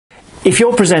If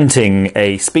you're presenting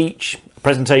a speech, a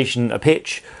presentation, a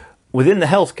pitch within the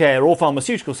healthcare or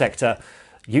pharmaceutical sector,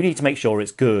 you need to make sure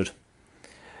it's good.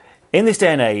 In this day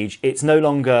and age, it's no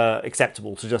longer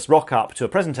acceptable to just rock up to a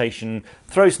presentation,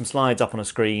 throw some slides up on a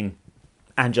screen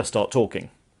and just start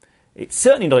talking. It's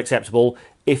certainly not acceptable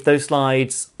if those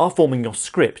slides are forming your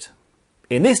script.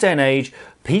 In this day and age,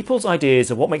 people's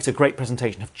ideas of what makes a great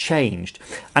presentation have changed,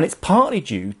 and it's partly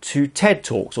due to TED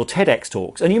Talks or TEDx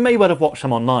Talks, and you may well have watched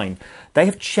them online. They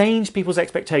have changed people's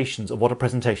expectations of what a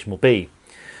presentation will be.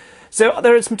 So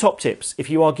there are some top tips if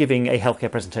you are giving a healthcare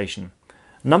presentation.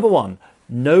 Number one,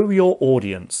 know your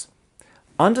audience.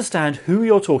 Understand who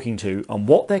you're talking to and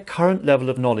what their current level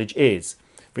of knowledge is.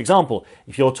 For example,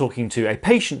 if you're talking to a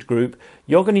patient group,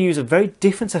 you're going to use a very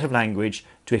different set of language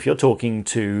to if you're talking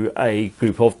to a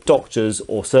group of doctors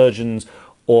or surgeons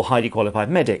or highly qualified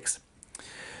medics.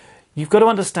 You've got to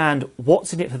understand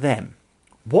what's in it for them.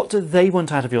 What do they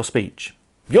want out of your speech?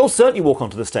 You'll certainly walk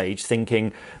onto the stage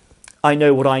thinking, I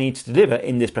know what I need to deliver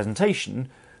in this presentation,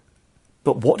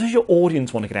 but what does your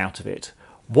audience want to get out of it?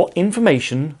 What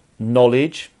information,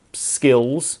 knowledge,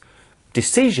 skills,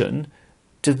 decision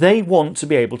do they want to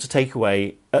be able to take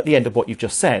away at the end of what you've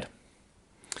just said?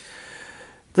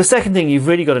 The second thing you've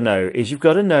really got to know is you've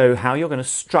got to know how you're going to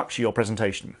structure your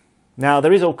presentation. Now,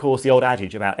 there is, of course, the old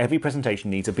adage about every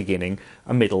presentation needs a beginning,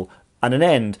 a middle, and an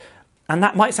end. And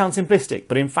that might sound simplistic,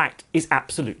 but in fact is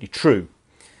absolutely true.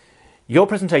 Your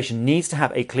presentation needs to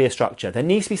have a clear structure. There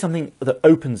needs to be something that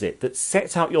opens it, that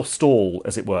sets out your stall,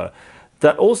 as it were,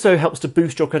 that also helps to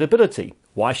boost your credibility.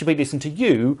 Why should we listen to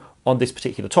you on this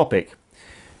particular topic?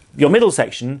 Your middle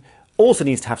section also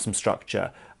needs to have some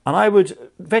structure, and I would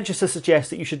venture to suggest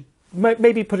that you should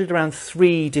maybe put it around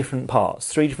 3 different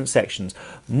parts, 3 different sections.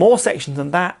 More sections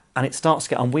than that and it starts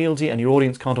to get unwieldy and your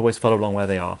audience can't always follow along where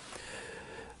they are.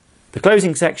 The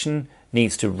closing section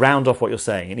needs to round off what you're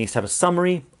saying. It needs to have a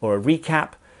summary or a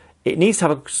recap. It needs to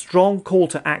have a strong call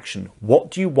to action.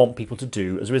 What do you want people to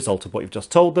do as a result of what you've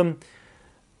just told them?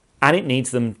 And it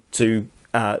needs them to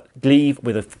leave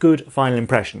with a good final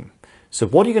impression. So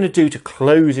what are you going to do to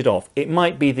close it off? It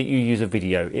might be that you use a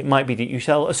video. It might be that you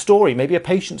tell a story, maybe a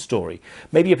patient story,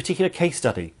 maybe a particular case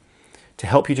study to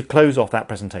help you to close off that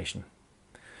presentation.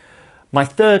 My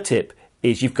third tip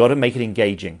is you've got to make it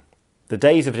engaging. The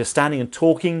days of just standing and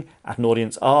talking at an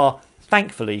audience are,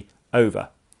 thankfully, over.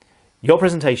 Your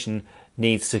presentation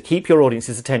needs to keep your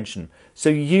audience's attention. So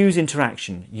use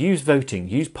interaction, use voting,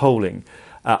 use polling.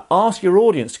 Ask your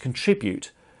audience to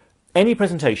contribute. Any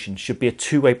presentation should be a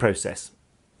two-way process.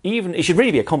 It should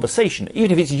really be a conversation,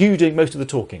 even if it's you doing most of the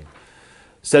talking.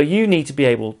 So you need to be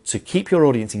able to keep your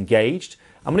audience engaged.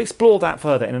 I'm going to explore that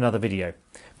further in another video.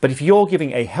 But if you're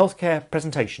giving a healthcare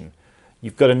presentation,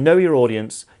 you've got to know your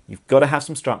audience, you've got to have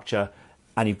some structure,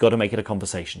 and you've got to make it a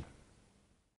conversation.